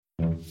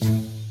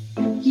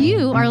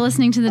You are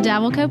listening to the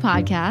Dabbleco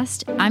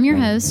podcast. I'm your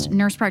host,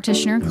 nurse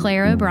practitioner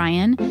Claire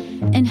O'Brien.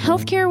 In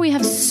healthcare, we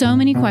have so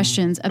many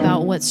questions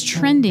about what's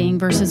trending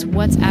versus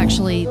what's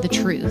actually the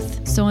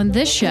truth. So in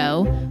this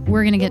show,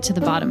 we're going to get to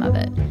the bottom of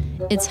it.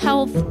 It's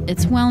health,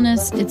 it's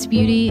wellness, it's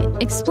beauty,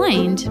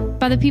 explained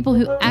by the people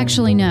who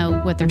actually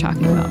know what they're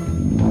talking about.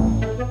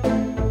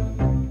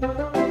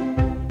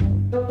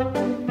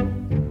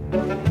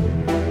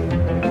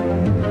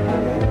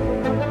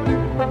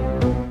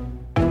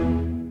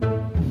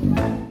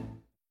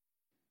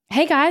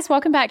 Hey guys,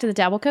 welcome back to the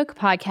Dabbleco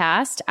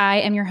podcast. I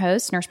am your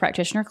host, nurse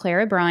practitioner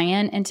Claire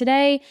O'Brien, and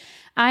today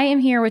I am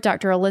here with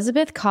Dr.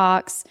 Elizabeth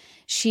Cox.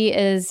 She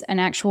is an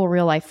actual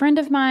real-life friend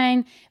of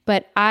mine,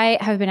 but I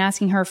have been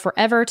asking her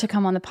forever to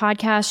come on the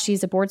podcast.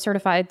 She's a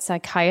board-certified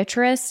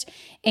psychiatrist,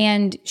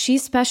 and she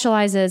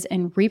specializes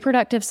in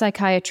reproductive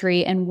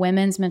psychiatry and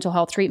women's mental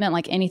health treatment,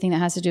 like anything that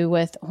has to do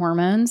with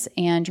hormones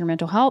and your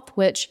mental health,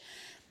 which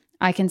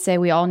I can say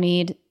we all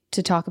need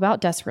to talk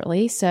about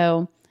desperately.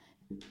 So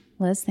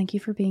Liz, thank you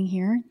for being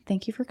here.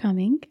 Thank you for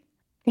coming.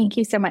 Thank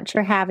you so much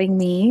for having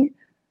me.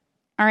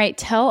 All right.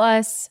 Tell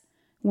us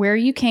where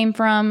you came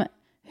from,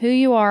 who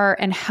you are,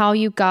 and how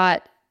you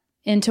got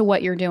into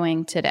what you're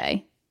doing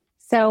today.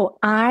 So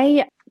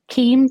I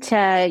came to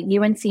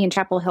UNC in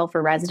Chapel Hill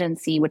for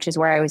residency, which is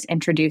where I was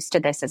introduced to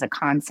this as a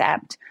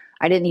concept.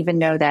 I didn't even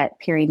know that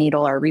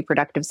perinatal or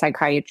reproductive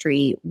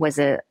psychiatry was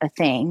a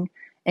thing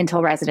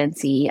until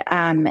residency.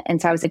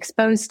 And so I was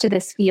exposed to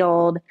this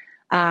field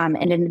and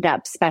ended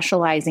up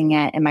specializing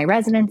it in my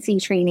residency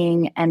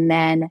training. And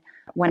then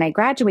when I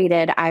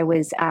graduated, I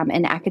was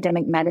in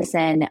academic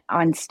medicine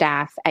on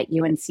staff at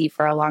UNC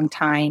for a long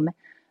time.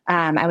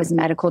 I was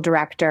medical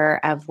director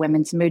of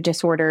women's mood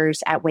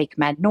disorders at Wake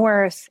Med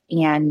North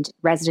and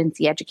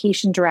residency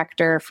education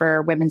director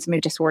for women's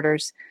mood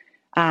disorders,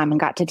 and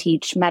got to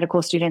teach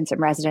medical students and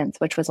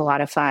residents, which was a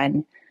lot of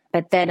fun.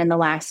 But then in the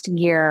last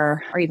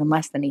year, or even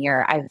less than a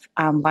year, I've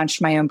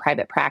launched my own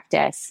private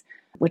practice,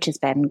 which has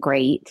been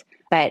great.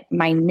 But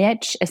my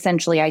niche,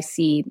 essentially, I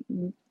see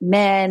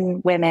men,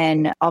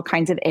 women, all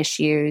kinds of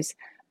issues,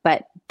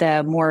 but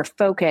the more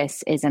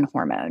focus is in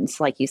hormones,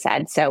 like you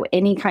said. So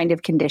any kind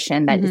of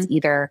condition that is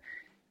either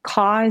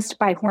caused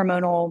by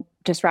hormonal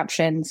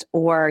disruptions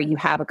or you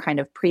have a kind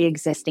of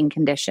pre-existing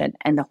condition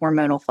and the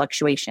hormonal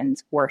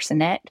fluctuations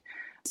worsen it.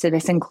 So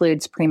this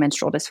includes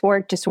premenstrual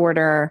dysphoric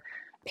disorder,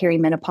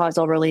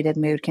 perimenopausal related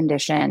mood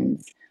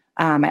conditions.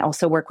 I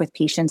also work with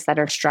patients that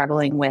are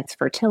struggling with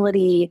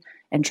fertility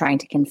and trying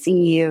to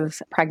conceive,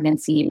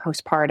 pregnancy,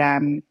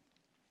 postpartum,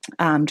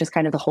 just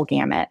kind of the whole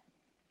gamut.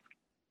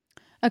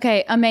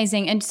 Okay,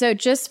 amazing. And so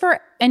just for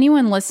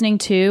anyone listening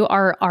to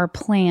our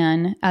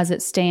plan as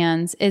it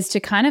stands is to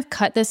kind of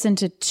cut this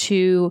into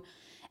 2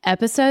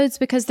 episodes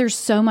because there's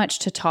so much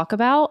to talk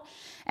about.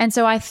 And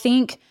so I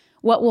think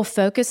what we'll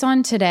focus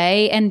on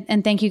today,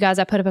 and thank you guys,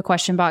 I put up a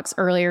question box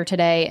earlier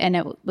today and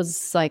it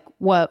was like,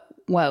 whoa,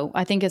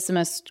 I think it's the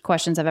most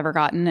questions I've ever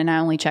gotten. And I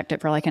only checked it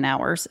for like an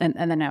hour. And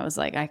then I was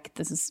like,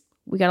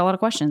 we got a lot of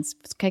questions.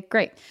 Okay,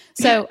 great.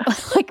 So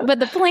but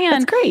the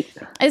plan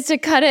is to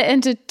cut it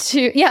into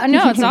 2. Yeah,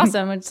 no, it's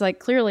awesome. It's like,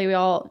 clearly we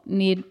all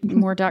need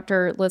more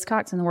Dr. Liz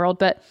Cox in the world.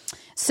 But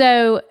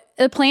so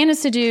the plan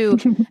is to do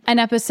an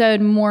episode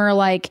more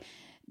like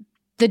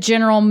the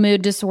general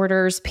mood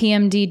disorders,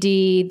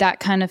 PMDD, that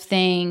kind of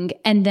thing,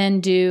 and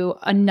then do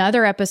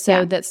another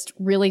episode that's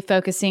really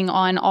focusing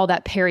on all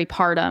that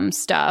peripartum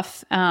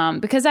stuff.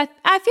 Because I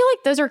feel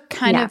like those are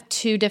kind of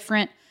 2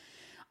 different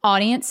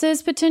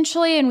audiences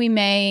potentially, and we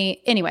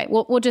may, anyway,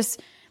 we'll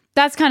just,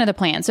 that's kind of the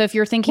plan. So if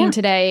you're thinking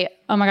today,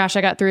 oh my gosh,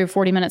 I got through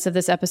 40 minutes of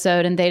this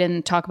episode and they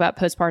didn't talk about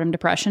postpartum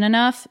depression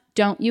enough,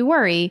 don't you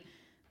worry,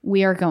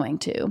 we are going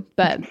to.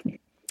 But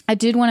I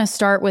did want to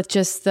start with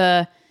just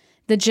the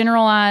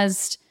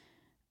generalized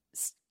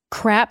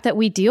crap that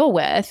we deal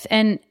with.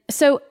 And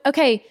so,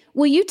 okay,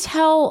 will you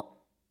tell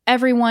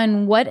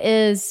everyone what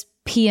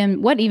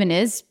even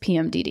is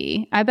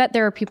PMDD? I bet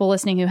there are people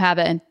listening who have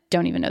it and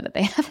don't even know that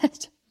they have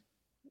it.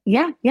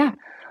 Yeah.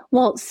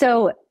 Well,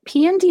 so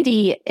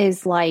PMDD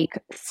is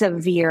like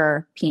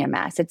severe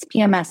PMS. It's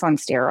PMS on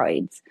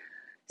steroids.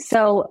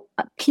 So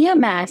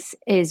PMS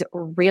is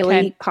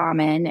really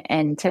common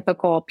and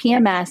typical.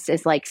 PMS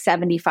is like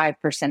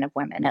 75% of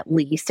women, at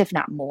least, if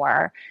not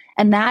more.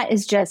 And that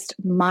is just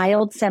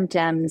mild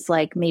symptoms,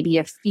 like maybe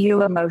a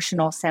few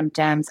emotional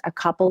symptoms a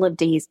couple of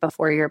days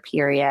before your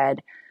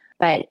period,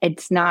 but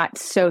it's not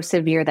so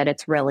severe that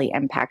it's really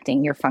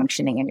impacting your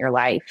functioning in your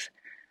life.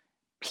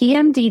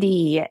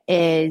 PMDD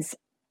is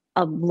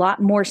a lot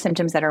more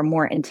symptoms that are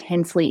more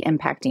intensely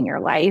impacting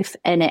your life.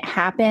 And it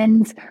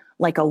happens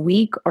like a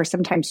week or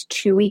sometimes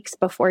 2 weeks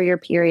before your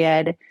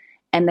period.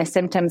 And the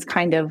symptoms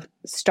kind of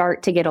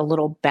start to get a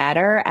little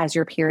better as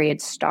your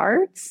period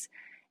starts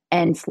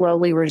and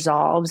slowly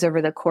resolves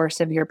over the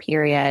course of your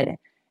period.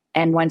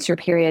 And once your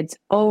period's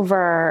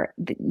over,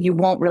 you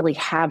won't really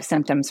have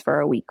symptoms for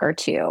a week or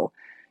 2.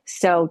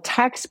 So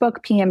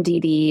textbook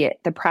PMDD,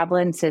 the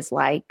prevalence is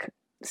like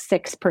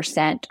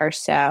 6% or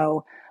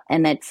so.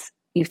 And it's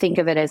you think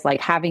of it as like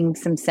having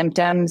some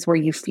symptoms where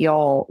you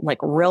feel like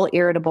real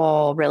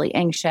irritable, really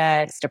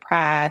anxious,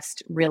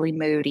 depressed, really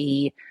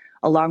moody,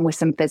 along with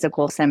some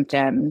physical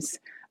symptoms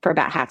for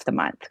about half the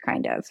month,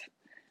 kind of.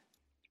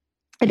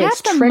 And half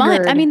it's the triggered.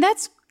 month. I mean,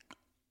 that's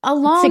a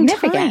long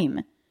significant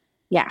time.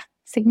 Yeah,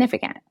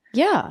 significant.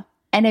 Yeah.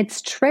 And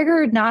it's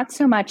triggered not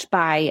so much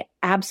by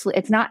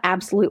it's not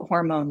absolute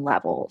hormone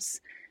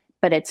levels,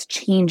 but it's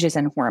changes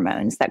in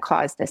hormones that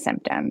cause the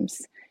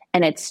symptoms.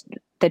 And it's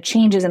the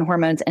changes in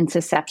hormones in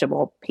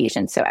susceptible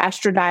patients. So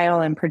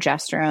estradiol and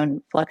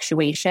progesterone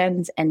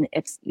fluctuations, and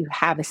if you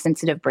have a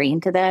sensitive brain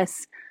to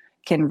this,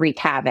 can wreak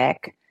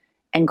havoc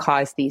and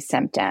cause these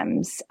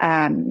symptoms.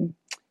 And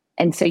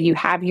so you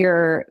have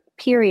your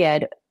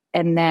period,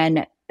 and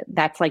then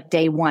that's like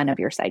day 1 of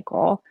your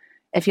cycle.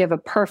 If you have a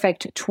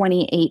perfect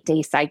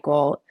 28-day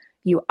cycle,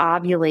 you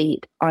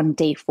ovulate on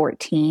day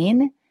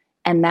 14,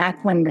 and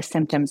that's when the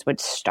symptoms would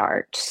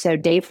start. So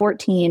day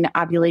 14,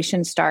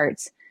 ovulation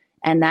starts,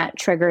 and that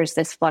triggers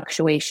this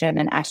fluctuation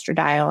in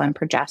estradiol and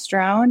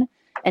progesterone.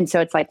 And so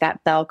it's like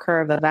that bell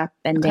curve of up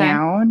and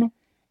down.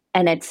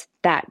 And it's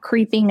that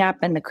creeping up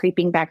and the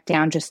creeping back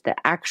down, just the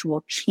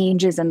actual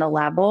changes in the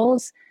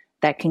levels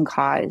that can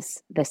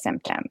cause the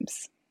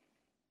symptoms.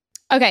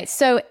 Okay,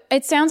 so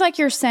it sounds like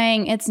you're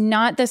saying it's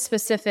not the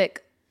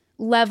specific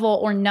level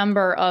or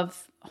number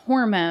of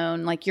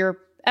hormone, like your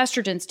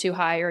estrogen's too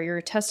high or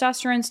your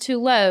testosterone's too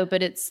low,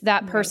 but it's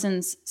that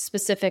person's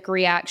specific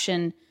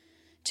reaction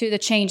to the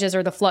changes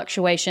or the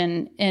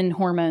fluctuation in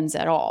hormones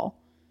at all.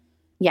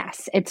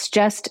 Yes, it's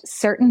just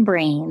certain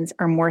brains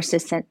are more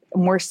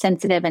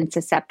sensitive and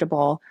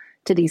susceptible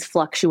to these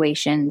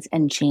fluctuations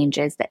and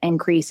changes, the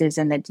increases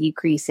and the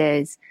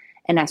decreases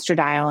in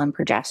estradiol and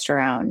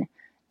progesterone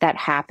that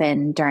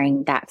happen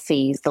during that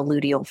phase, the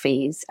luteal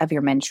phase of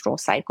your menstrual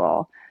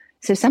cycle.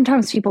 So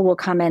sometimes people will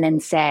come in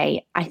and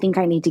say, I think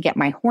I need to get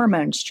my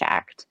hormones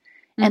checked.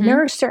 Mm-hmm. And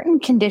there are certain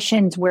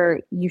conditions where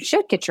you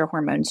should get your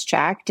hormones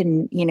checked,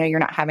 and you're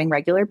not having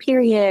regular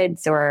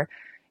periods, or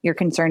you're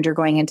concerned you're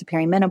going into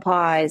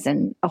perimenopause,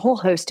 and a whole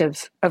host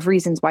of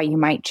reasons why you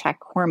might check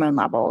hormone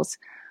levels.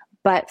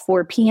 But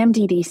for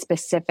PMDD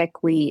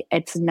specifically,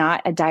 it's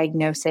not a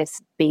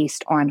diagnosis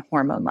based on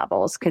hormone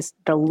levels, because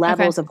the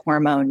levels of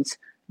hormones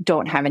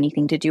don't have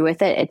anything to do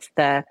with it. It's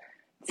the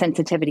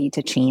sensitivity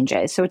to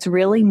changes. So it's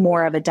really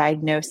more of a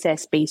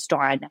diagnosis based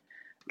on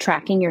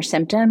tracking your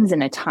symptoms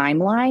in a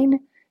timeline.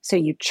 So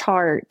you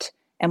chart,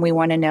 and we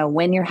want to know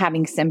when you're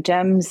having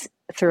symptoms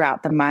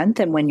throughout the month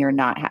and when you're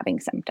not having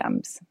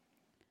symptoms.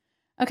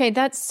 Okay,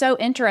 that's so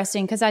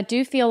interesting, because I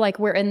do feel like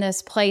we're in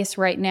this place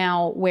right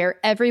now where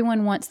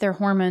everyone wants their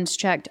hormones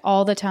checked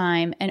all the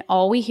time, and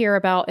all we hear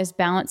about is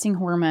balancing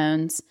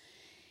hormones.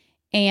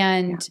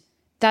 And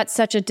that's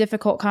such a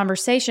difficult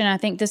conversation. I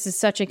think this is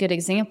such a good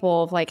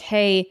example of like,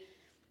 hey,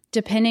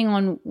 depending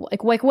on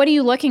like what are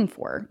you looking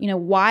for?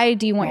 Why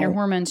do you want your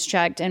hormones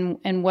checked, and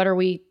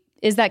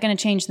is that going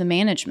to change the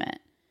management?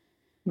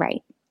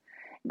 Right.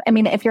 I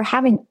mean, if you're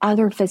having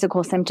other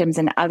physical symptoms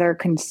and other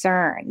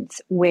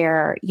concerns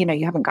where, you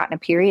haven't gotten a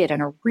period in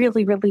a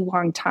really, really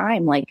long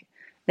time,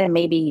 then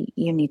maybe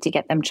you need to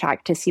get them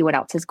checked to see what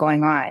else is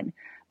going on.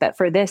 But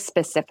for this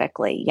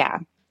specifically,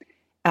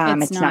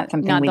 it's not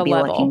something we'd be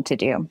looking to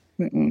do.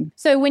 Mm-mm.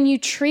 So when you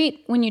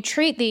treat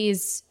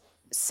these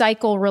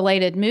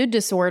cycle-related mood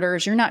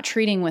disorders, you're not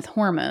treating with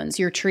hormones.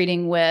 You're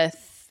treating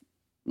with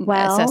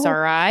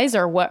SSRIs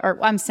or what? Or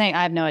I'm saying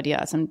I have no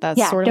idea.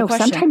 That's sort of a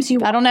question. Sometimes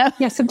I don't know.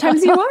 Yeah,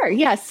 sometimes you are.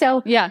 Yeah.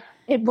 So yeah.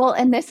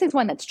 And this is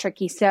one that's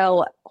tricky.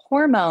 So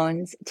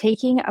hormones,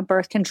 taking a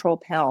birth control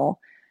pill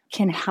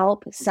can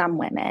help some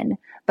women,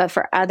 but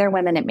for other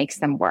women, it makes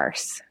them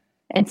worse.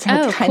 And so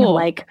it's kind of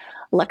like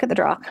luck of the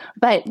draw.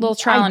 But little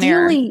trial and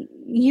error.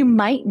 You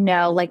might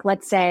know,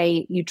 let's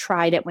say you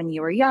tried it when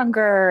you were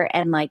younger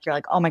and you're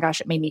like, oh my gosh,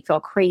 it made me feel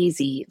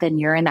crazy. Then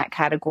you're in that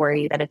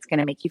category that it's going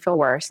to make you feel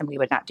worse, and we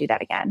would not do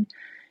that again.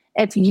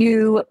 If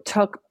you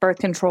took birth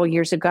control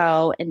years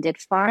ago and did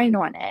fine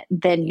on it,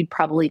 then you'd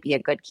probably be a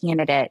good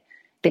candidate.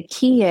 The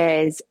key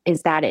is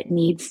that it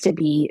needs to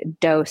be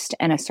dosed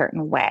in a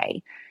certain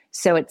way.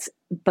 So it's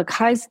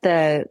because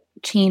the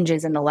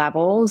changes in the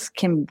levels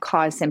can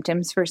cause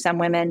symptoms for some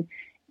women,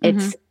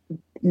 it's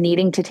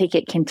needing to take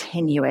it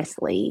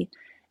continuously.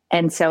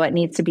 And so it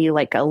needs to be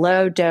like a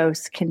low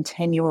dose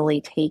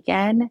continually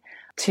taken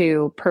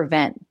to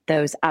prevent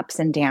those ups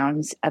and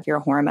downs of your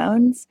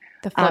hormones.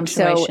 The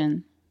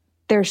fluctuation. So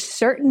there's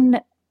certain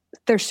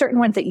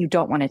ones that you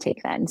don't want to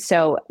take then.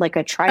 So like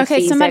a triphasic.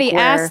 Okay, somebody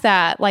asked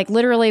that,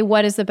 literally,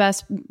 what is the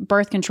best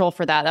birth control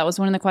for that? That was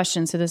one of the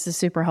questions. So this is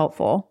super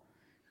helpful.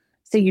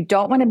 So you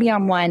don't want to be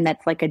on one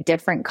that's like a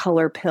different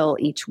color pill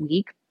each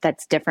week.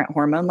 That's different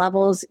hormone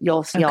levels.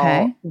 You'll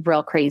feel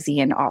real crazy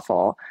and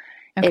awful.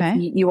 Okay.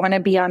 If you want to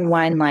be on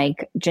one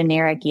like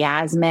generic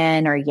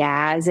Yasmin or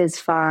Yaz is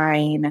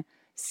fine.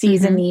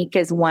 Seasonique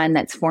is one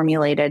that's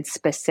formulated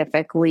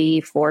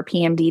specifically for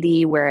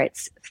PMDD, where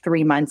it's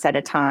 3 months at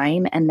a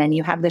time. And then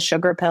you have the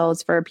sugar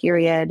pills for a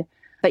period.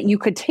 But you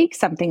could take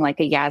something like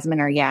a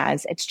Yasmin or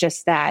Yaz. It's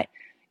just that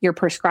your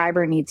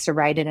prescriber needs to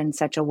write it in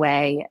such a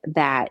way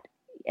that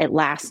it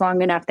lasts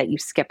long enough that you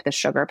skip the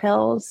sugar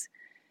pills.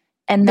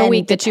 And the then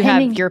week that you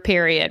have your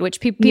period,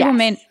 which people Yes.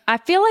 may, I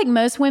feel like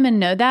most women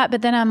know that,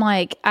 but then I'm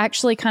like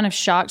actually kind of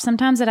shocked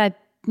sometimes that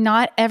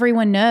not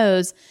everyone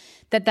knows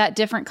that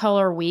different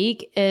color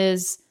week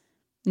is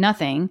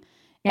nothing.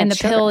 Yeah, And the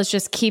sugar. pill is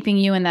just keeping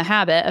you in the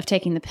habit of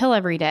taking the pill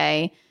every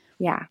day.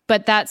 Yeah.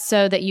 But that's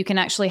so that you can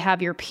actually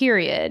have your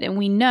period. And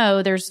we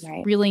know there's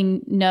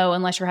really no,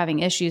 unless you're having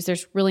issues,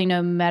 there's really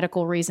no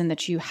medical reason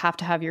that you have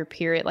to have your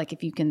period. Like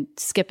if you can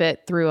skip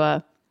it through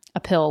a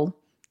pill,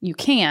 you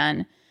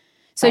can.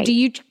 So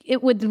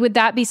would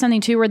that be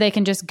something too, where they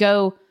can just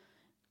go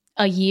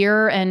a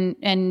year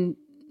and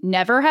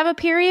never have a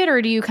period?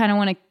 Or do you kind of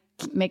want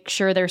to make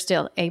sure they're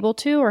still able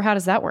to, or how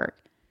does that work?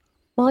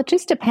 Well, it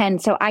just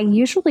depends. So I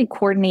usually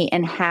coordinate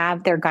and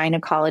have their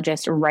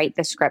gynecologist write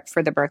the script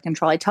for the birth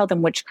control. I tell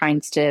them which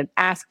kinds to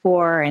ask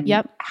for and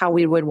how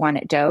we would want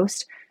it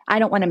dosed. I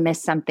don't want to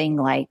miss something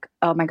like,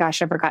 oh my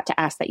gosh, I forgot to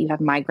ask that you have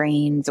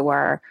migraines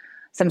or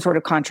some sort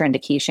of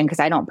contraindication, because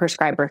I don't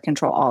prescribe birth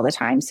control all the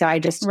time. So I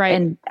just,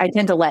 and I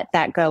tend to let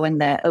that go in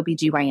the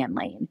OBGYN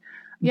lane.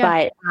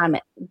 Yeah.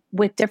 But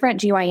with different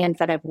GYNs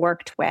that I've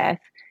worked with,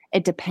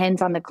 it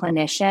depends on the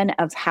clinician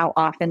of how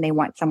often they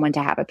want someone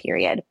to have a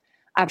period.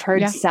 I've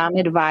heard some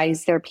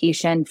advise their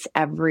patients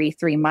every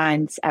 3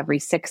 months, every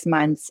 6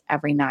 months,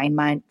 every 9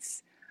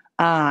 months.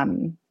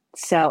 And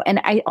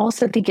I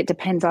also think it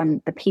depends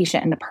on the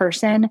patient and the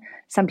person.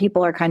 Some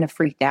people are kind of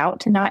freaked out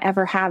to not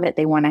ever have it.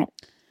 They want to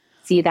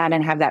see that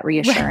and have that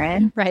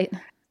reassurance. Right.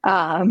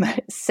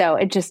 So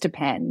it just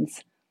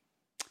depends.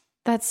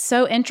 That's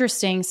so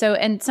interesting. So,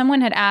 and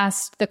someone had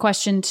asked the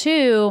question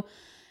too,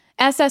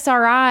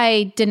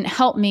 SSRI didn't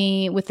help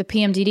me with the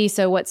PMDD.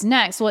 So what's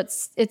next? Well,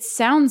 it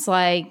sounds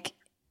like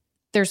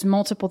there's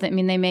multiple things. I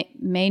mean, they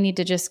may need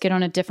to just get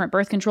on a different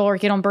birth control or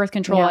get on birth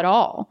control at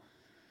all.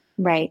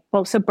 Right.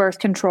 Well, so birth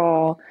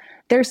control,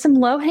 there's some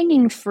low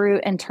hanging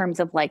fruit in terms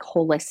of like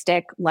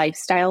holistic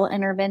lifestyle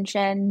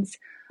interventions.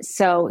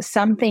 So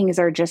some things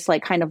are just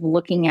like kind of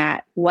looking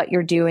at what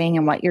you're doing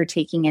and what you're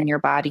taking in your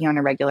body on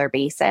a regular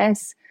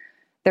basis.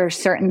 There are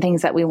certain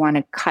things that we want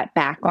to cut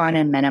back on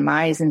and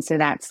minimize. And so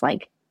that's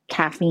like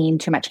caffeine.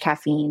 Too much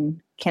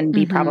caffeine can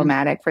be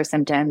problematic for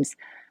symptoms.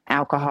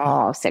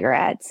 Alcohol,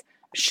 cigarettes,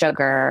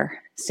 sugar,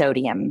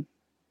 sodium,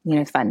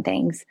 fun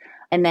things.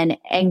 And then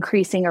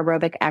increasing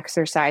aerobic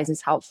exercise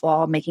is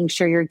helpful. Making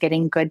sure you're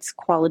getting good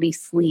quality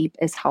sleep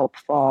is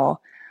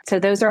helpful. So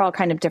those are all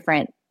kind of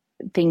different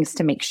things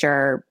to make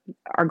sure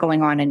are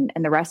going on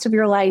in the rest of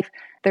your life.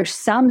 There's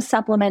some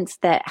supplements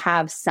that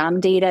have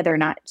some data. They're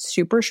not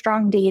super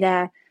strong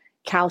data.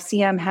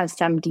 Calcium has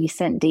some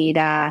decent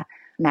data.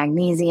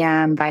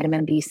 Magnesium,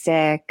 vitamin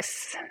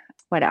B6,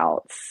 what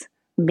else?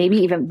 Maybe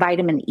even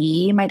vitamin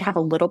E might have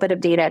a little bit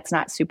of data. It's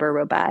not super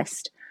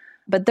robust.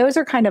 But those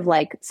are kind of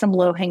like some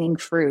low-hanging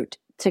fruit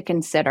to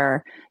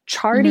consider.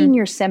 Charting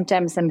your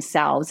symptoms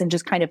themselves and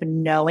just kind of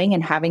knowing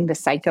and having the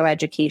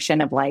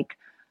psychoeducation of like,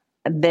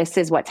 this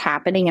is what's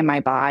happening in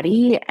my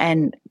body,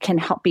 and can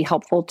be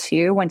helpful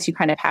too once you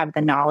kind of have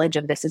the knowledge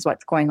of this is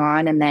what's going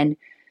on. And then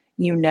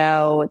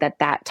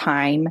that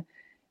time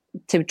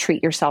to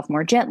treat yourself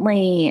more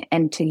gently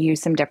and to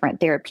use some different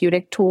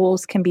therapeutic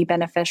tools can be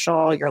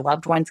beneficial. Your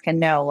loved ones can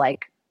know,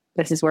 like,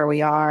 this is where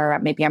we are.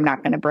 Maybe I'm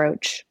not going to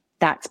broach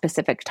that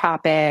specific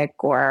topic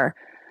or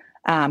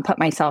put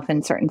myself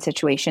in certain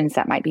situations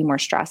that might be more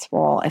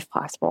stressful if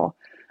possible.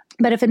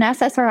 But if an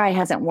SSRI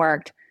hasn't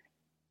worked,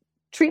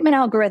 treatment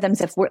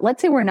algorithms,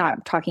 let's say we're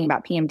not talking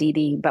about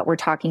PMDD, but we're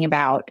talking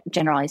about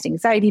generalized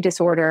anxiety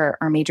disorder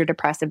or major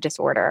depressive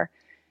disorder.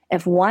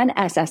 If one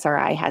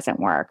SSRI hasn't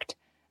worked,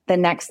 the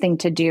next thing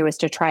to do is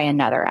to try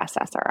another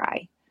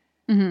SSRI.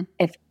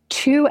 If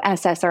 2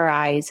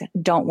 SSRIs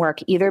don't work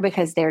either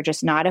because they're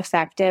just not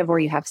effective or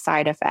you have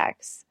side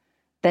effects,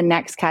 the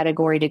next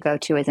category to go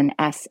to is an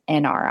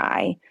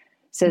SNRI.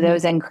 So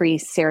those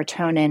increase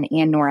serotonin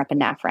and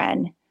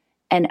norepinephrine.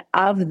 And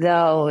of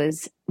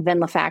those,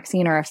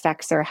 venlafaxine or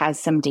Effexor has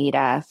some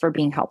data for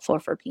being helpful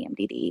for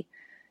PMDD.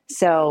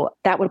 So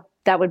that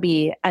would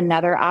be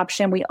another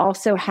option. We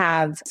also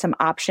have some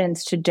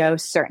options to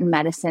dose certain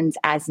medicines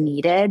as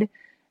needed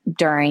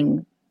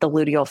during the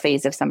luteal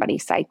phase of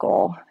somebody's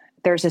cycle.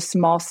 There's a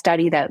small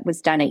study that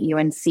was done at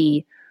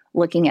UNC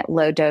looking at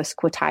low dose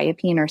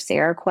quetiapine or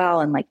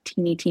Seroquel in like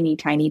teeny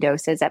tiny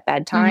doses at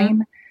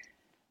bedtime.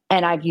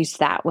 And I've used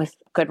that with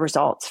good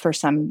results for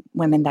some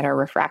women that are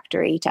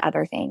refractory to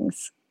other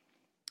things.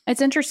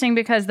 It's interesting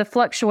because the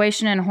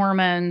fluctuation in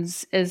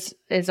hormones is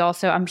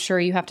also, I'm sure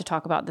you have to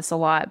talk about this a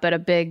lot, but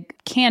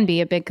can be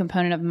a big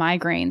component of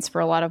migraines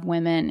for a lot of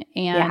women.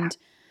 And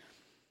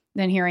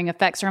then hearing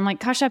effects, I'm like,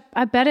 gosh,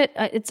 I bet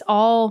it's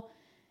all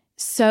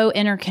so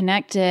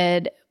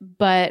interconnected,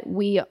 but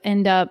we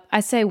end up, I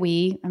say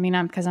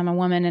because I'm a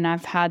woman and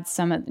I've had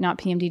some, not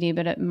PMDD,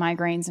 but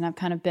migraines. And I've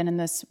kind of been in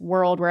this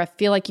world where I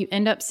feel like you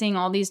end up seeing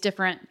all these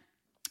different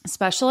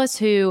specialists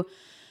who,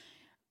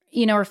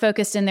 are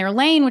focused in their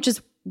lane, which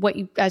is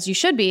as you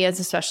should be as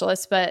a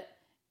specialist. But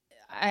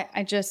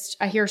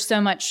I hear so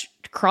much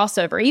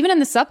crossover, even in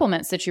the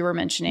supplements that you were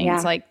mentioning. Yeah.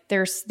 It's like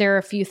there are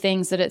a few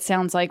things that it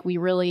sounds like we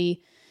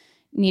really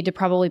need to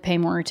probably pay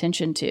more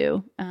attention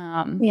to.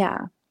 Yeah.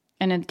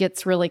 And it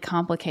gets really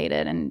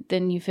complicated, and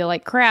then you feel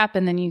like crap,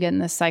 and then you get in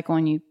this cycle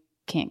and you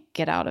can't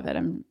get out of it.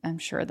 I'm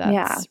sure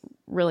that's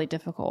really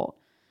difficult.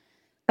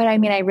 But I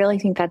mean, I really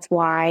think that's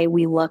why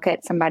we look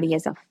at somebody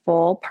as a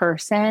full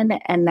person,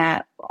 and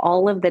that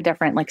all of the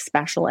different like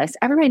specialists,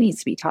 everybody needs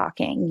to be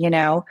talking, you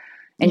know,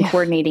 and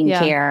coordinating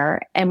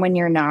care. And when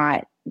you're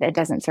not, it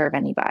doesn't serve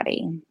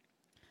anybody.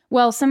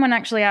 Well, someone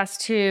actually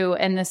asked too,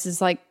 and this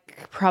is like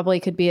probably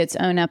could be its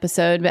own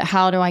episode, but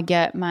how do I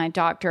get my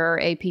doctor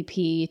or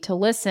APP to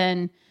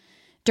listen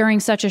during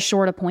such a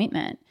short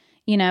appointment?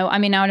 You know, I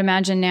mean, I would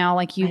imagine now,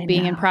 like you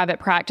being in private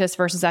practice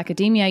versus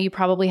academia, you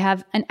probably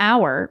have an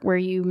hour where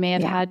you may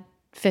have had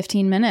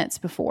 15 minutes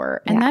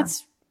before. And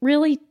that's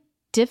really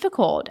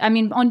difficult. I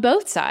mean, on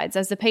both sides,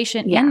 as the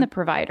patient and the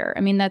provider.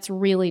 I mean, that's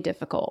really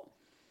difficult.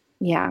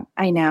 Yeah,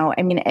 I know.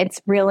 I mean,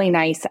 it's really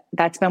nice.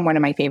 That's been one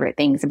of my favorite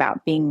things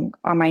about being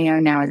on my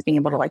own now, is being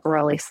able to like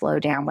really slow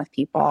down with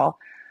people,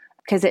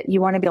 because you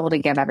want to be able to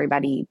give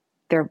everybody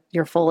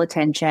your full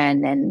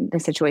attention, and the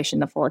situation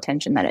the full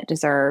attention that it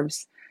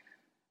deserves.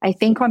 I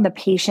think on the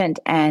patient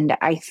end,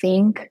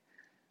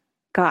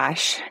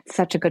 gosh, it's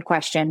such a good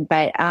question,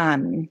 but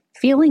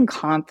feeling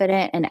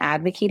confident and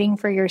advocating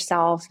for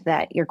yourself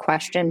that your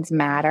questions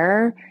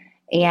matter,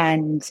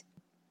 and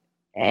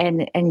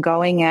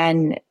going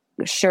in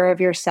sure of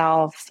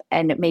yourself,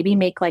 and maybe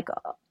make like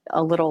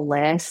a little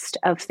list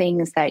of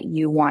things that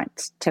you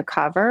want to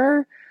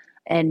cover,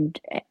 and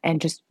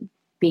just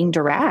being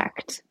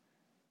direct.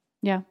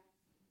 Yeah.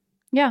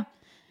 Yeah.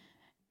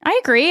 I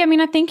agree. I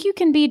mean, I think you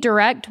can be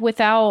direct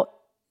without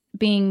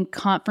being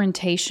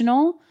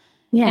confrontational.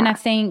 Yeah. And I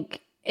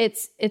think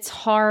it's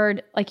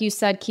hard, like you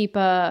said, keep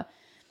a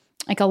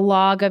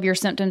log of your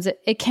symptoms.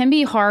 It can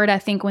be hard, I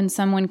think, when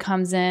someone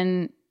comes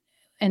in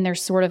and they're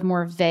sort of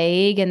more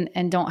vague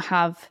and don't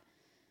have,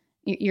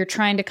 you're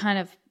trying to kind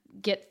of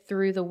get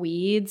through the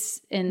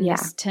weeds in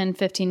this 10,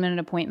 15-minute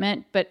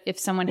appointment. But if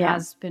someone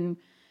has been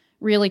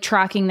really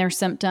tracking their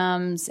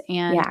symptoms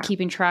and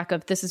keeping track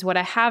of, this is what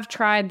I have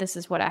tried, this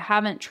is what I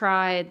haven't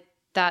tried,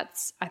 I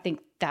think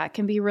that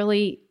can be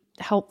really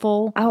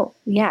helpful. Oh,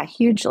 yeah,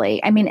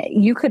 hugely. I mean,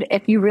 you could,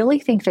 if you really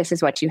think this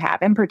is what you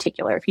have, in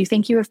particular, if you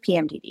think you have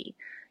PMDD,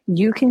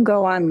 you can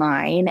go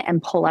online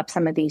and pull up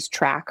some of these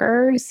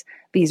trackers,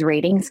 these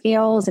rating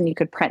scales, and you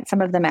could print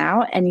some of them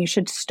out, and you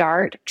should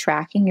start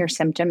tracking your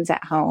symptoms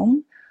at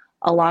home.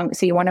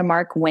 So you want to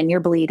mark when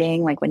you're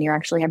bleeding, like when you're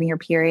actually having your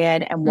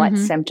period, and what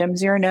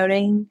symptoms you're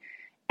noting,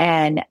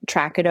 and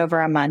track it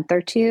over a month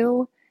or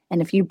two.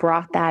 And if you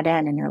brought that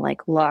in and you're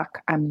like, look,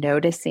 I'm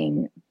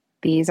noticing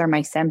these are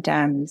my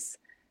symptoms,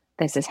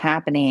 this is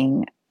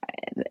happening,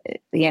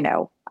 you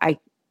know,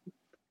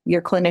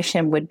 your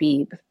clinician would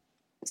be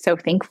so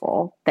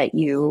thankful that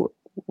you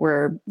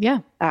were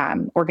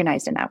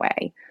organized in that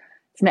way.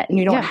 It's not,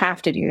 you don't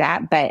have to do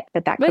that, but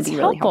that could be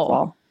really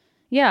helpful.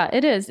 Yeah,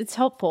 it is. It's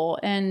helpful.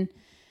 And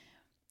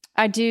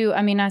I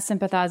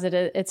sympathize that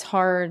it's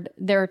hard.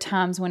 There are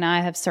times when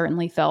I have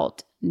certainly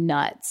felt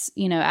nuts,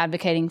 you know,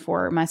 advocating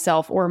for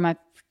myself or my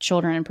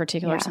children in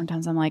particular.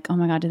 Sometimes I'm like, oh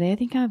my God, do they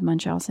think I have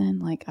Munchausen?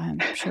 Like, I'm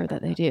sure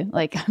that they do.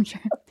 Like, I'm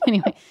sure.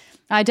 Anyway,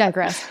 I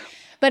digress.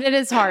 But it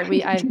is hard.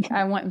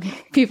 I want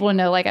people to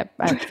know, like,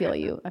 I feel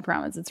you. I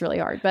promise it's really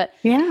hard. But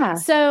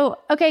so,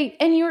 okay.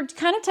 And you were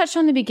kind of touched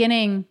on the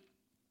beginning.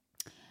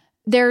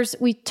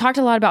 We talked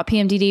a lot about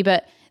PMDD,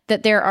 but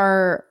that there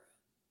are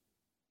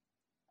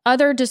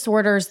other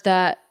disorders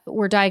that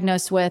we're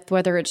diagnosed with,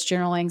 whether it's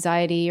general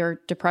anxiety or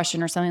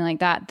depression or something like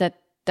that,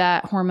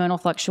 that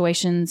hormonal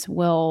fluctuations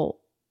will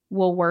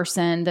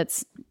worsen.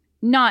 That's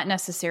not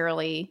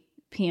necessarily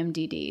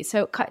PMDD.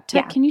 So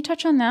can you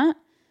touch on that?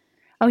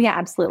 Oh yeah,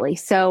 absolutely.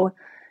 So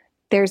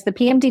there's the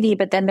PMDD,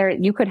 but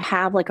then you could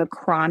have like a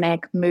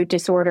chronic mood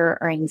disorder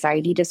or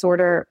anxiety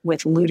disorder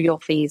with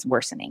luteal phase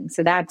worsening.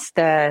 So that's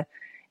that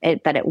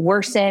it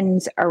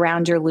worsens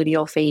around your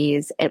luteal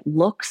phase. It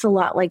looks a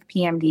lot like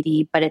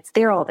PMDD, but it's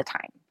there all the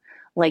time.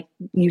 Like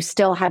you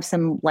still have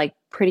some like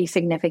pretty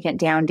significant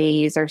down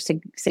days or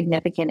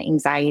significant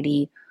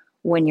anxiety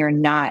when you're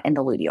not in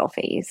the luteal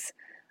phase,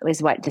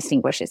 is what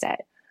distinguishes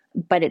it.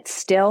 But it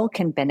still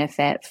can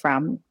benefit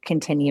from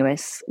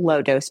continuous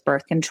low dose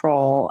birth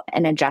control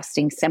and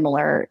adjusting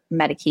similar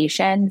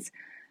medications.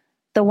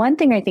 The one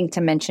thing I think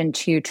to mention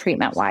too,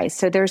 treatment wise,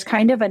 so there's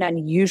kind of an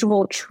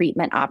unusual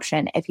treatment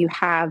option. If you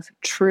have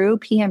true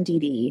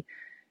PMDD,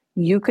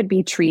 you could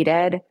be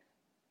treated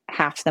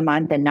half the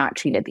month and not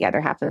treated the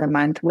other half of the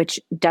month, which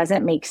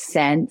doesn't make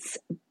sense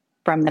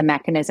from the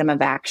mechanism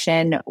of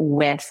action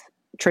with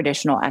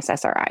traditional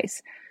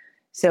SSRIs.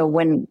 So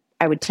when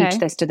I would teach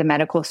this to the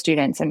medical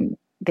students, and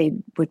they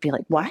would be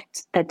like, what?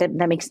 That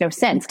makes no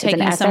sense.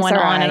 Taking someone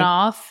on and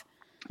off.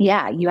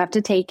 Yeah, you have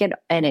to take it,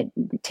 and it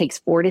takes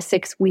 4 to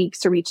 6 weeks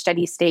to reach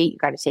steady state. You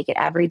got to take it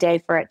every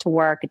day for it to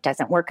work. It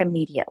doesn't work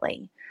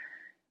immediately.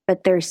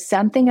 But there's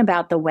something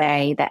about the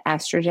way that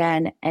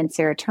estrogen and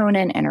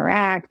serotonin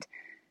interact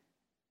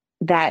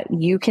that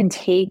you can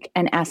take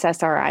an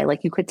SSRI,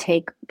 like you could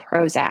take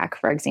Prozac,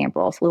 for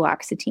example,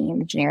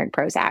 fluoxetine, generic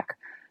Prozac,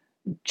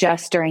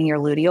 just during your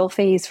luteal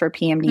phase for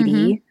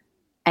PMDD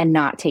and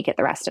not take it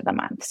the rest of the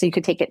month. So you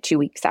could take it 2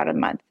 weeks out of the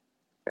month.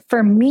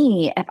 For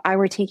me, if I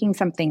were taking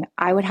something,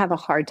 I would have a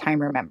hard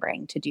time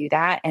remembering to do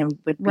that and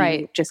would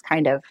be just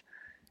kind of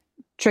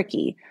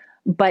tricky.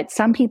 But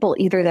some people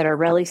either that are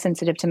really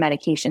sensitive to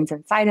medications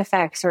and side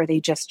effects, or they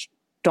just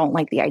don't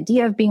like the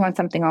idea of being on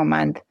something all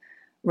month,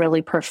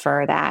 really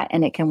prefer that,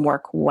 and it can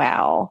work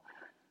well.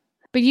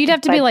 But you'd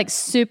have to be like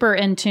super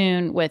in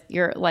tune with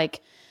your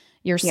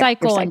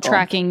cycle and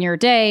tracking your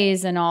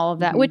days and all of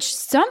that, which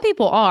some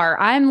people are.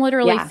 I'm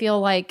literally feel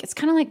like it's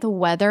kind of like the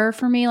weather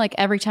for me. Like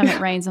every time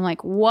it rains, I'm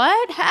like,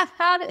 what?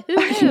 Who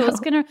knew it was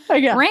going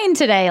to rain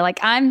today? Like,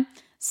 I'm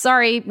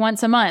sorry,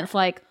 once a month.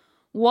 Like,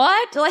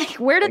 what? Like,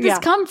 where did this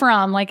come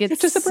from? Like,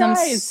 it's some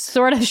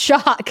sort of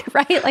shock,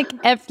 right?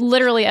 Like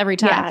literally every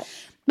time. Yeah.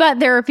 But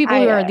there are people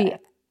who are the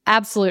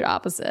absolute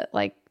opposite.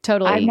 Like,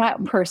 totally. I'm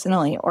not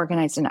personally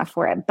organized enough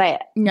for it,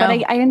 but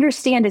I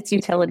understand its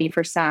utility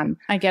for some.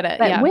 I get it.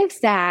 But with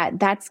that,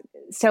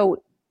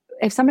 so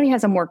if somebody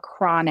has a more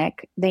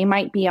chronic, they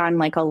might be on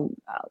like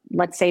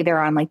let's say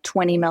they're on like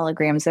 20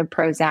 milligrams of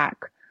Prozac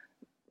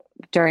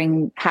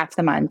during half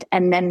the month,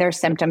 and then their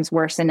symptoms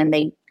worsen and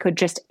they could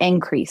just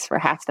increase for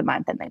half the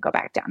month and then go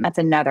back down. That's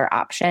another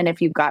option.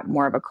 If you've got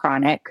more of a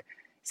chronic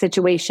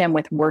situation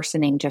with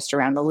worsening just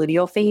around the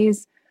luteal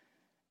phase,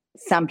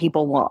 some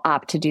people will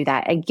opt to do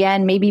that.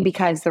 Again, maybe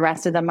because the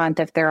rest of the month,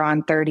 if they're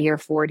on 30 or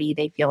 40,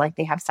 they feel like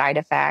they have side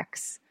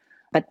effects.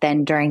 But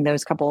then during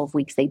those couple of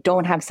weeks, they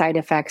don't have side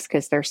effects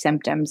because their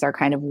symptoms are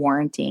kind of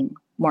warranting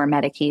more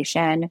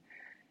medication.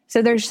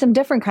 So there's some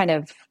different kind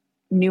of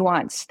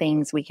nuanced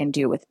things we can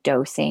do with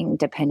dosing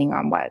depending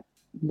on what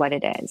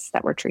it is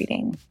that we're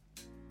treating.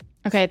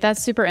 Okay,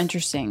 that's super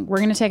interesting. We're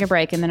going to take a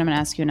break and then I'm going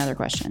to ask you another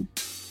question.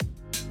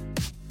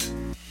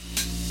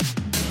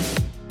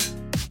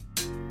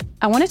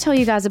 I want to tell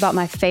you guys about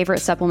my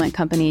favorite supplement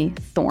company,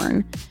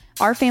 Thorne.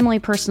 Our family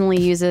personally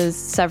uses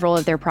several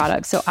of their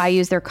products. So I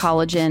use their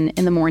collagen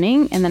in the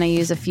morning, and then I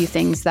use a few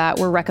things that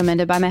were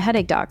recommended by my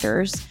headache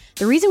doctors.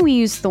 The reason we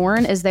use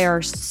Thorne is they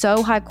are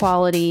so high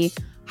quality,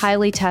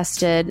 highly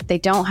tested. They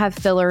don't have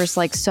fillers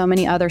like so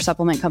many other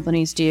supplement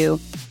companies do.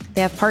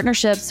 They have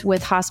partnerships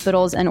with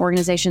hospitals and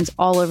organizations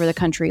all over the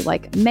country,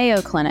 like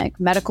Mayo Clinic,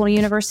 Medical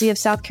University of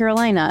South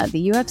Carolina,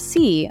 the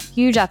UFC,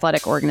 huge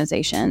athletic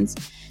organizations.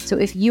 So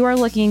if you are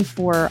looking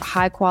for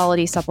high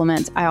quality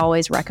supplements, I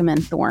always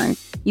recommend Thorne.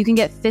 You can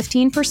get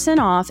 15%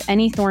 off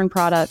any Thorne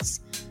products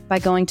by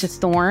going to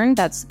Thorne,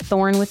 that's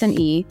Thorne with an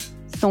E,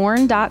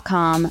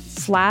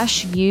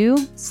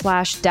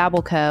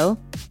 thorne.com/u/dabbleco.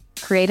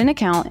 Create an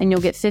account and you'll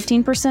get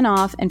 15%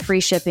 off and free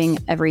shipping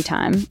every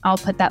time. I'll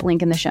put that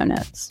link in the show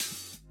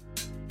notes.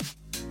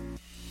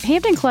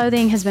 Hampton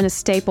Clothing has been a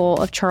staple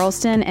of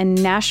Charleston and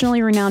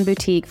nationally renowned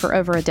boutique for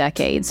over a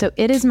decade. So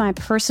it is my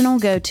personal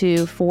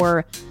go-to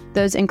for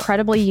those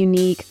incredibly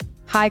unique,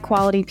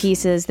 high-quality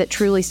pieces that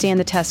truly stand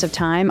the test of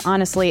time,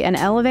 honestly, and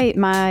elevate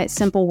my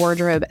simple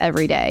wardrobe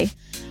every day.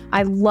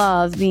 I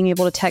love being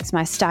able to text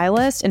my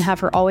stylist and have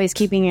her always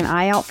keeping an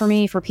eye out for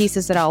me for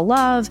pieces that I'll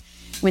love,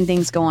 when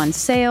things go on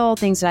sale,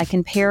 things that I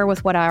can pair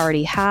with what I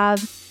already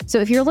have. So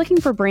if you're looking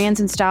for brands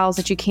and styles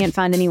that you can't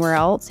find anywhere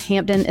else,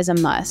 Hampton is a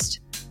must.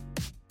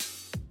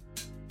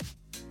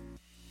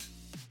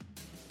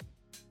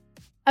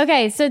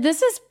 Okay, so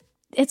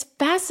it's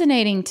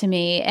fascinating to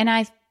me, and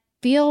I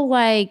feel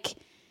like,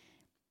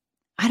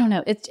 I don't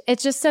know,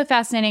 it's just so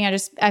fascinating.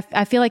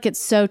 I feel like it's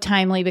so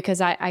timely because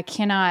I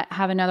cannot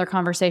have another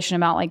conversation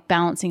about like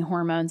balancing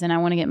hormones, and I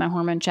want to get my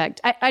hormone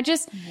checked.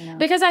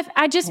 Because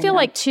I just feel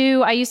like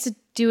too, I used to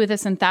do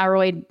this in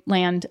thyroid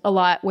land a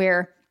lot,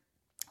 where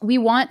we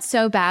want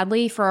so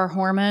badly for our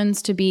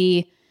hormones to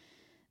be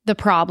the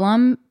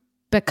problem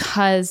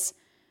because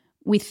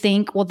we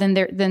think, well,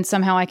 then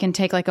somehow I can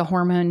take like a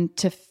hormone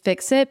to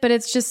fix it. But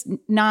it's just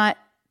not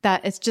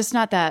that. It's just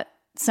not that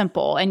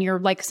simple. And you're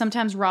like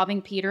sometimes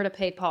robbing Peter to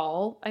pay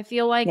Paul. I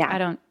feel like I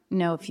don't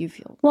know if you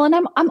feel. Well, and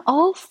I'm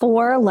all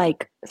for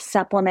like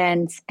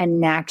supplements and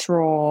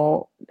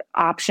natural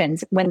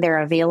options when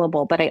they're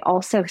available, but I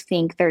also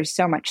think there's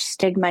so much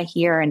stigma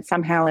here, and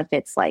somehow if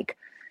it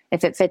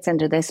fits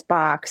into this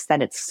box,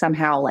 that it's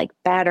somehow like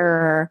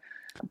better.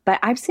 But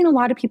I've seen a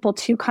lot of people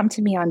too come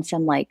to me on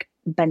some like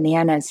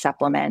banana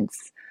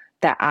supplements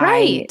that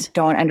I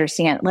don't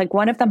understand. Like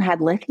one of them had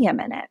lithium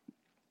in it.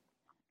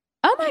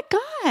 Oh my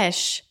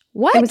gosh.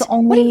 What? It was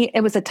only,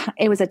 it was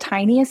a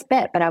tiniest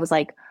bit, but I was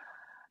like,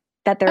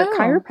 that their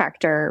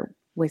chiropractor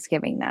was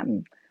giving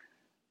them.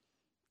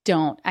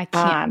 I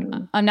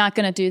can't. I'm not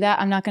going to do that.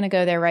 I'm not going to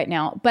go there right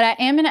now. But I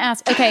am going to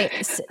ask,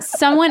 okay,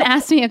 someone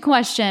asked me a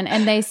question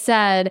and they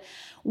said,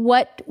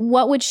 what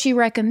would she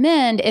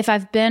recommend if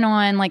I've been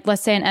on, like,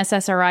 let's say an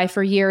SSRI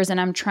for years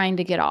and I'm trying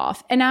to get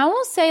off? And I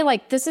will say,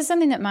 like, this is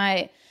something that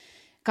I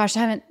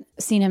haven't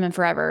seen him in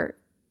forever.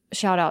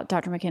 Shout out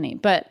Dr. McKinney.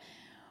 But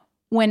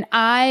when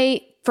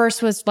I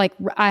first was like,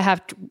 I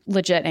have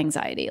legit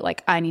anxiety,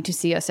 like I need to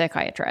see a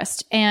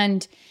psychiatrist.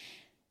 And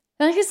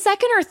Like the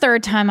second or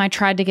third time I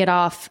tried to get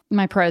off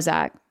my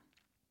Prozac.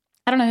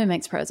 I don't know who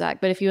makes Prozac,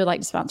 but if you would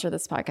like to sponsor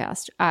this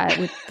podcast,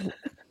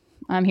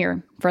 I'm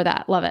here for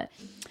that. Love it.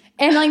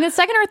 And like the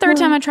second or third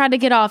time I tried to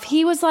get off,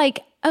 he was like,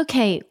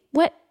 okay,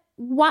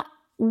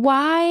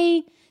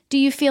 why do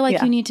you feel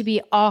like you need to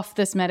be off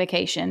this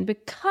medication?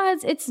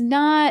 Because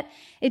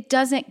it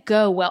doesn't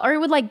go well. Or it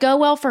would like go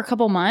well for a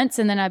couple months.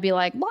 And then I'd be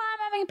like, well,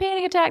 I'm having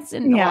panic attacks.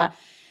 And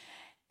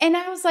and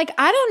I was like,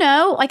 I don't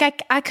know.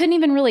 Like I couldn't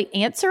even really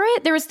answer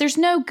it. There's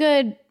no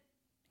good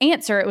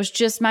answer. It was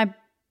just my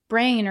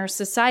brain or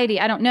society,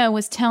 I don't know,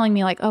 was telling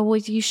me like, oh, well,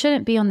 you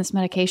shouldn't be on this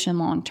medication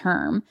long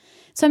term.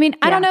 So, I mean,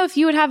 I don't know if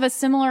you would have a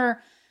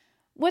similar,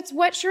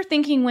 what's your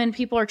thinking when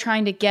people are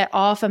trying to get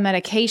off a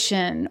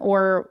medication,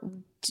 or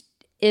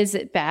is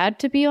it bad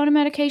to be on a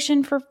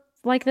medication for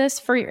like this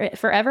for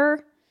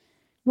forever?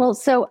 Well,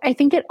 so I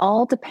think it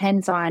all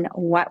depends on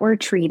what we're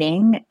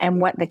treating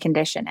and what the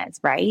condition is,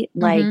 right?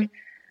 Like,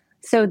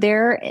 so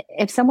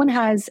if someone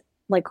has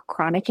like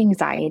chronic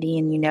anxiety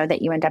and you know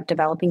that you end up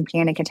developing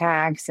panic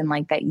attacks and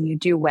like that you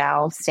do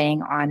well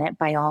staying on it,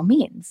 by all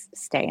means,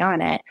 stay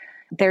on it.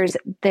 There's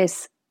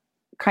this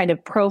kind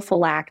of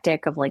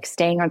prophylactic of like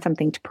staying on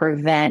something to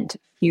prevent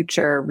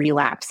future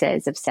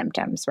relapses of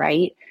symptoms,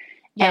 right?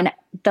 Yeah. And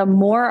the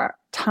more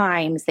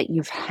times that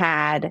you've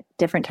had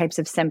different types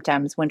of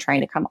symptoms when trying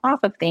to come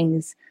off of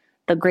things,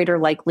 the greater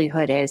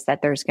likelihood is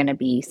that there's going to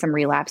be some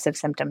relapse of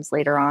symptoms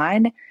later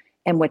on,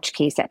 in which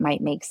case it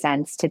might make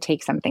sense to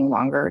take something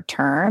longer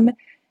term.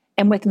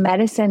 And with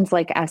medicines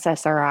like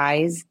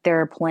SSRIs, there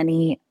are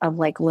plenty of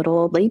like little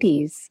old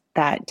ladies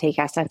that take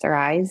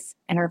SSRIs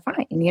and are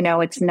fine. You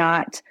know, it's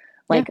not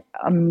like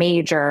a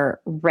major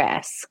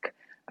risk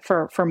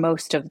for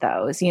most of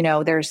those. You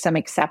know, there's some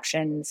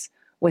exceptions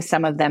with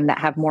some of them that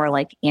have more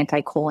like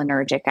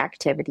anticholinergic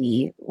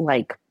activity,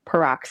 like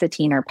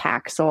paroxetine or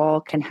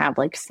Paxil can have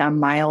like some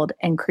mild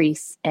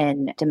increase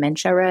in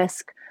dementia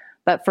risk.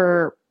 But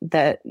for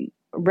the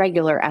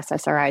regular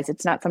SSRIs,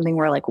 it's not something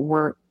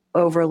we're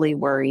overly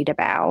worried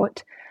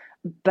about.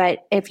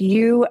 But if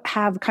you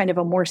have kind of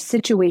a more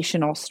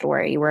situational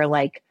story where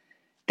like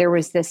there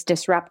was this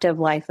disruptive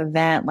life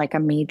event, like a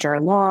major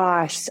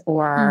loss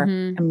or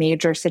a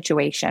major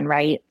situation,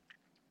 right?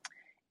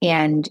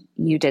 And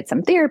you did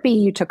some therapy,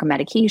 you took a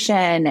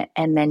medication,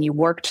 and then you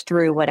worked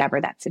through whatever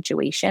that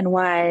situation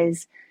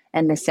was,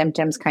 and the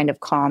symptoms kind of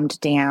calmed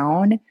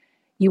down.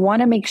 You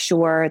want to make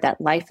sure that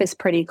life is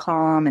pretty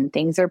calm and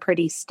things are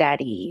pretty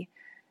steady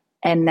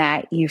and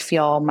that you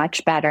feel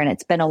much better. And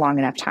it's been a long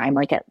enough time.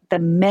 Like the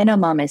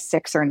minimum is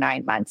 6 or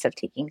 9 months of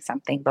taking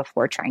something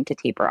before trying to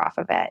taper off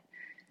of it.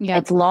 Yeah.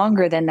 It's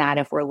longer than that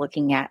if we're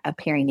looking at a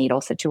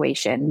perinatal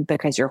situation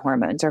because your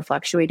hormones are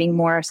fluctuating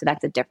more. So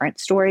that's a different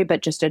story,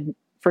 but just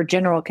for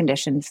general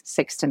conditions,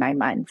 6 to 9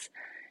 months.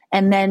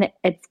 And then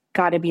it's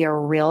got to be a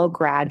real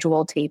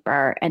gradual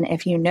taper. And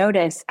if you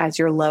notice as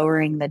you're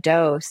lowering the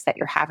dose that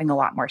you're having a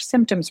lot more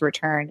symptoms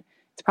return,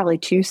 it's probably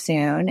too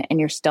soon and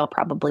you're still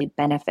probably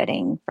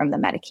benefiting from the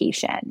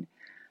medication.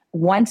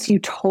 Once you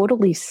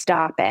totally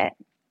stop it,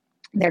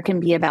 there can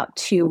be about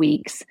 2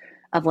 weeks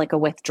of like a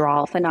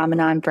withdrawal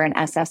phenomenon for an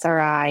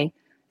SSRI.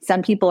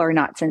 Some people are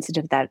not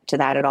sensitive to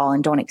that at all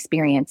and don't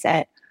experience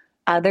it.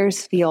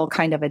 Others feel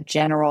kind of a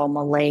general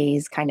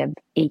malaise, kind of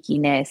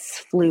achiness,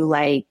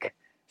 flu-like,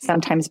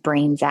 sometimes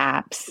brain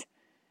zaps,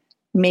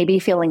 maybe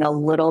feeling a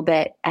little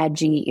bit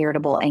edgy,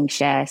 irritable,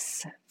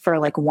 anxious for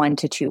like 1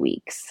 to 2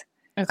 weeks.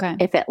 Okay.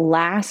 If it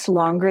lasts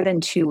longer than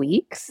 2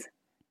 weeks,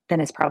 then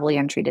it's probably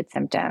untreated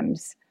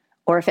symptoms.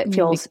 Or if it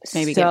feels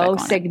maybe so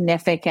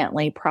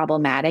significantly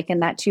problematic in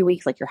that 2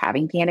 weeks, like you're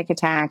having panic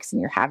attacks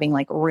and you're having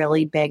like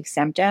really big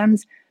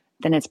symptoms,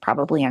 then it's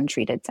probably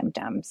untreated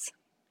symptoms.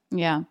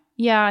 Yeah.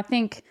 Yeah.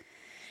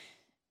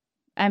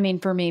 I mean,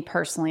 for me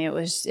personally,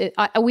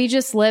 we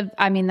just live,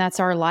 I mean, that's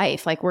our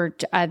life. Like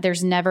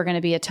there's never going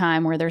to be a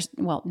time where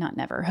not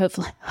never,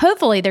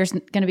 hopefully there's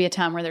going to be a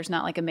time where there's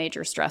not like a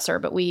major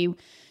stressor, but we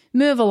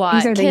move a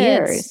lot,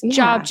 kids,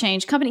 job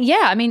change, company.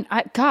 Yeah. I mean,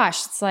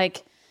 it's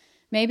like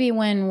maybe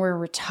when we're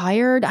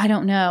retired, I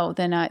don't know,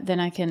 then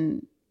I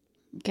can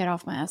get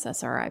off my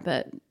SSRI,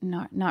 but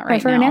not right now.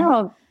 For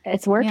now,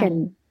 it's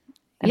working.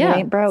 Yeah. It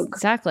ain't broke.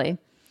 Exactly.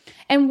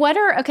 And what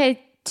are,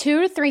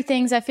 2 to 3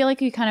 things. I feel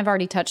like you kind of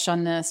already touched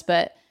on this,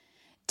 but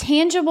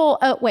tangible.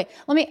 Oh, wait,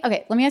 let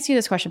me ask you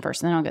this question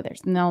first and then I'll go there.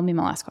 And that'll be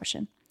my last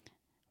question.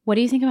 What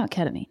do you think about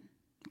ketamine?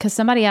 Because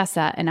somebody asked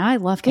that and I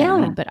love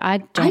ketamine, but I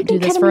don't do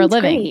this for a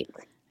living.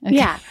 Okay.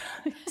 Yeah.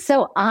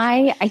 So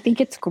I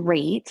think it's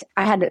great.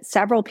 I had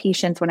several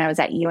patients when I was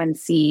at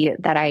UNC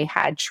that I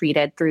had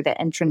treated through the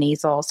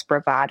intranasal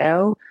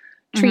Spravato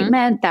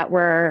treatment that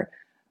were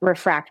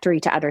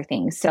refractory to other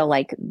things. So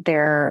like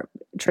their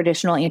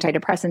traditional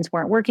antidepressants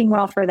weren't working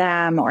well for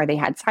them, or they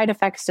had side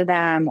effects to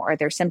them, or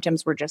their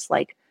symptoms were just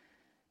like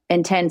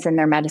intense and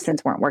their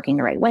medicines weren't working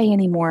the right way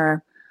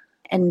anymore.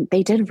 And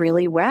they did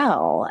really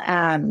well,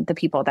 the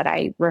people that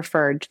I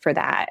referred for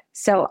that.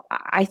 So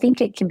I think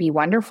it can be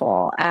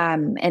wonderful.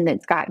 And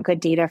it's got good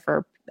data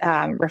for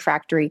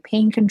refractory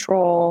pain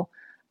control.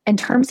 In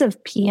terms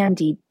of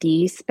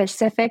PMDD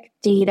specific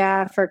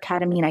data for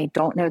ketamine, I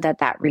don't know that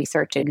that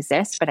research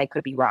exists, but I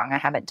could be wrong. I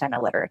haven't done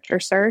a literature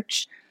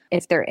search.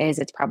 If there is,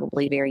 it's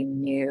probably very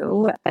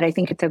new, but I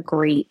think it's a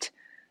great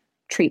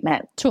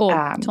treatment tool in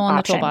option.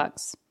 the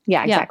toolbox.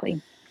 Yeah,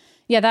 exactly.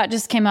 Yeah, that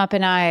just came up,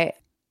 and I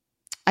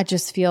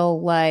just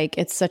feel like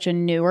it's such a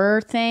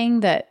newer thing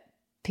that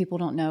people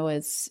don't know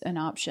is an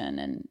option,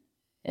 and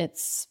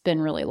it's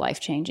been really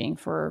life-changing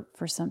for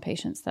some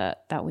patients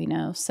that we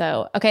know.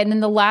 So, okay. And then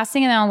the last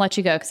thing, and then I'll let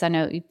you go, because I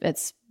know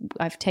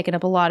I've taken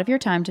up a lot of your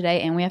time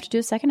today, and we have to do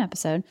a second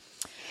episode.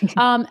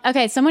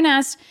 Okay. Someone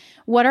asked,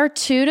 what are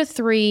 2 to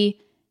 3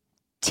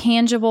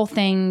 tangible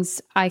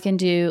things I can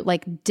do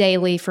like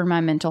daily for my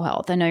mental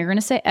health? I know you're going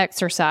to say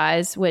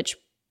exercise, which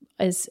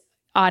is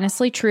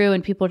honestly true,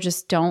 and people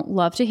just don't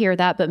love to hear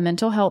that, but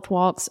mental health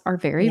walks are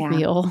very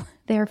real.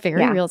 They're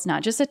very real. It's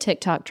not just a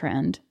TikTok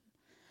trend.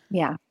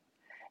 Yeah.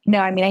 No,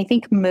 I mean, I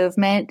think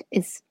movement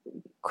is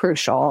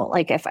crucial.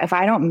 Like if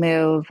I don't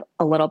move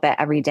a little bit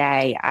every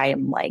day,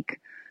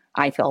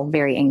 I feel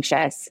very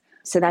anxious.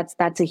 So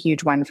that's a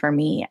huge one for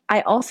me.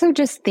 I also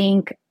just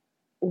think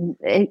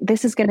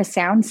this is going to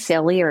sound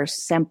silly or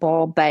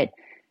simple, but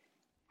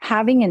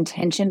having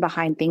intention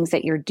behind things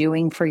that you're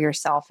doing for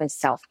yourself is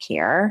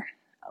self-care.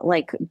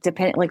 Like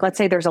let's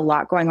say there's a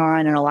lot going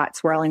on and a lot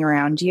swirling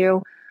around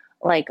you.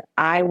 Like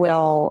I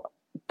will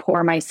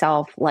pour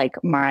myself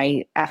like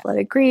my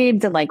athletic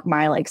greens and like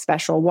my like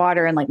special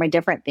water and like my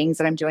different things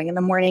that I'm doing in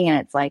the morning. And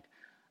it's like,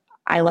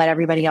 I let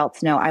everybody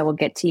else know I will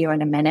get to you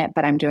in a minute,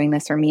 but I'm doing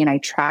this for me. And I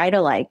try to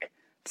like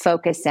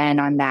focus in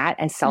on that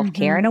as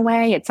self-care in a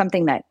way. It's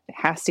something that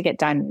has to get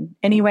done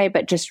anyway,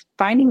 but just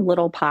finding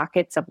little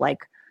pockets of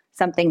like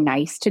something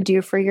nice to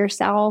do for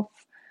yourself.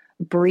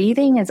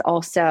 Breathing is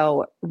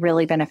also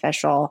really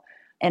beneficial.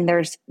 And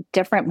there's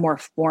different, more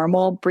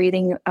formal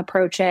breathing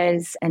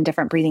approaches and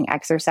different breathing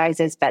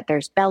exercises, but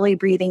there's belly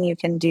breathing you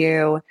can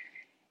do.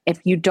 If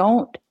you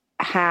don't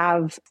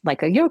have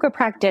like a yoga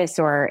practice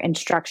or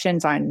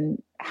instructions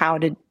on how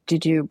to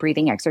do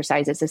breathing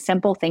exercises, a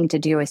simple thing to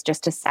do is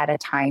just to set a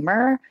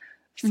timer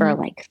for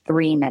like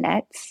 3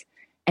 minutes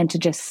and to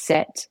just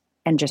sit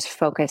and just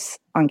focus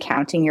on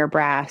counting your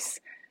breaths,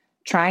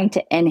 trying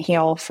to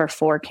inhale for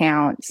 4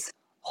 counts,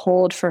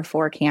 hold for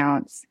 4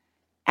 counts,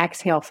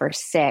 exhale for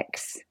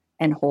 6,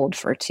 and hold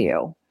for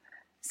 2.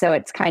 So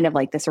it's kind of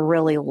like this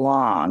really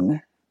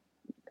long,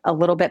 a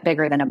little bit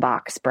bigger than a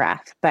box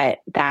breath, but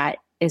that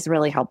is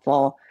really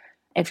helpful.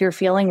 If you're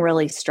feeling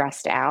really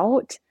stressed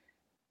out,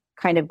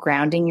 kind of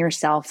grounding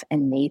yourself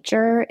in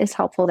nature is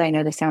helpful. I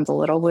know this sounds a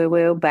little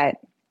woo-woo, but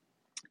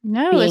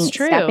no, it's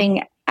true.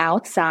 Stepping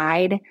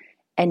outside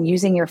and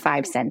using your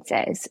 5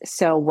 senses.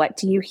 So what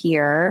do you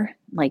hear?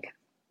 Like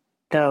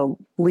the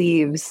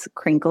leaves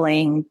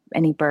crinkling,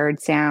 any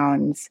bird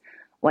sounds?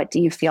 What do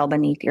you feel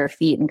beneath your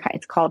feet? And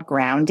it's called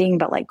grounding,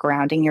 but like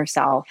grounding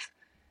yourself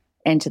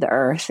into the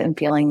earth and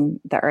feeling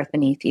the earth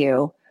beneath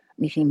you.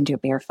 You can even do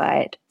it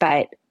barefoot,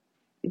 but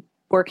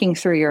working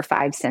through your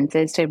 5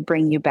 senses to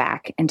bring you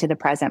back into the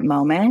present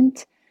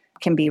moment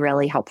can be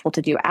really helpful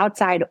to do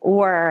outside,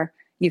 or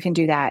you can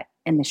do that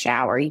in the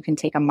shower. You can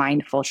take a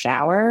mindful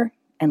shower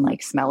and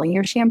like smelling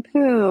your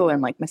shampoo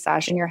and like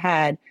massaging your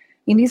head.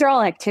 I mean, these are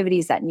all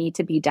activities that need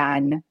to be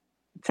done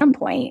at some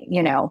point,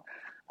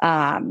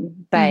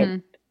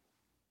 but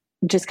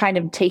just kind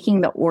of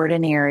taking the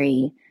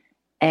ordinary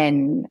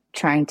and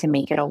trying to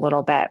make it a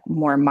little bit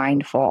more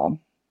mindful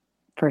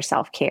for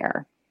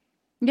self-care.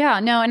 Yeah,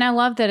 no. And I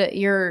love that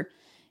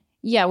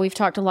we've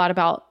talked a lot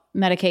about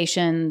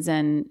medications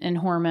and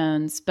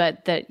hormones,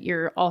 but that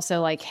you're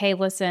also like, hey,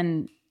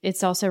 listen,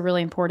 it's also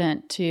really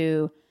important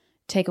to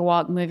take a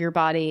walk, move your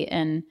body,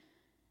 and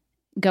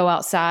go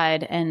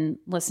outside and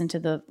listen to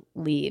the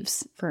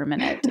leaves for a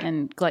minute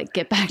and like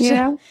get back to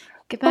nature.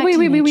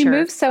 We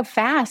move so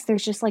fast.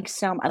 There's just like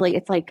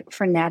it's like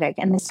frenetic.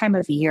 And this time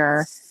of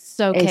year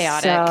so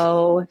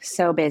chaotic,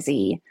 so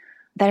busy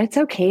that it's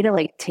okay to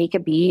like take a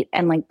beat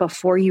and like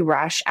before you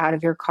rush out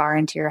of your car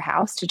into your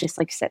house to just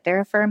like sit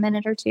there for a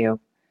minute or two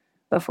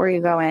before you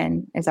go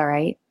in is all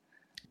right.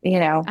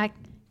 I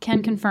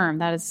can confirm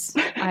that is,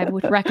 I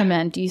would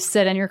recommend you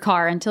sit in your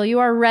car until you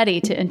are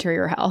ready to enter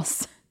your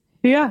house.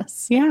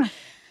 Yes. Yeah.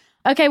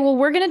 Okay. Well,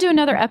 we're going to do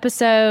another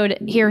episode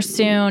here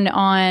soon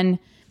on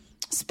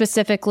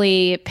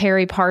specifically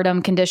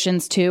peripartum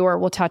conditions too, or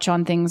we'll touch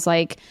on things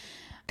like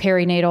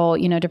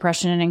perinatal,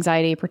 depression and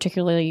anxiety,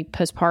 particularly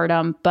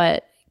postpartum.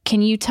 But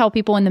can you tell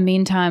people in the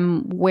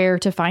meantime where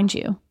to find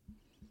you?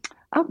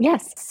 Oh,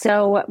 yes.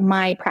 So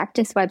my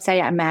practice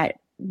website, I'm at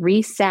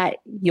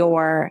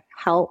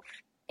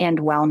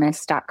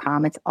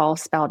resetyourhealthandwellness.com. It's all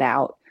spelled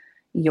out.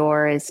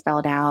 Your is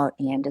spelled out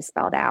and is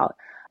spelled out.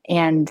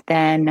 And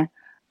then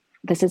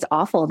this is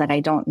awful that I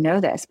don't know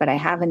this, but I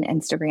have an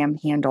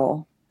Instagram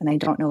handle and I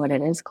don't know what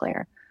it is,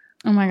 Claire.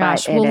 Oh my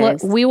gosh.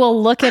 We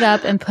will look it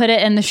up and put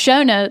it in the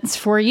show notes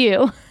for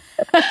you.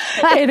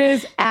 It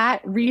is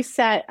at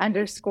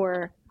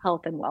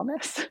reset_health and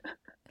wellness.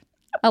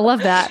 I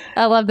love that.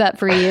 I love that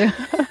for you.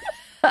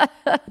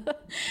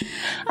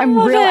 I'm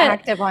real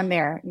active on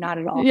there. Not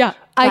at all. Yeah,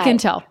 I can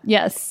tell.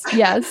 Yes.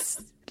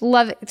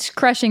 Love it. It's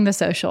crushing the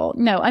social.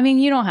 No, I mean,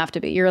 you don't have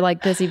to be. You're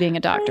like busy being a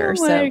doctor.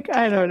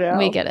 I don't know.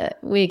 We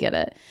get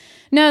it.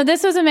 No,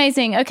 this was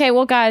amazing. Okay,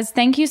 well, guys,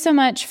 thank you so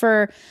much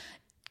for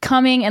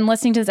coming and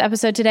listening to this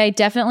episode today.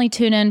 Definitely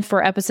tune in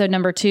for episode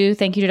number 2.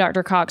 Thank you to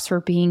Dr. Cox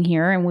for being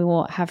here, and we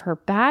will have her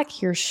back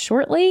here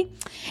shortly.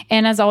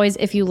 And as always,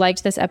 if you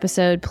liked this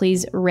episode,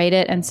 please rate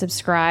it and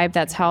subscribe.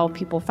 That's how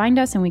people find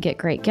us and we get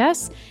great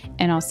guests.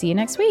 And I'll see you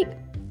next week.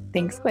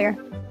 Thanks, Claire.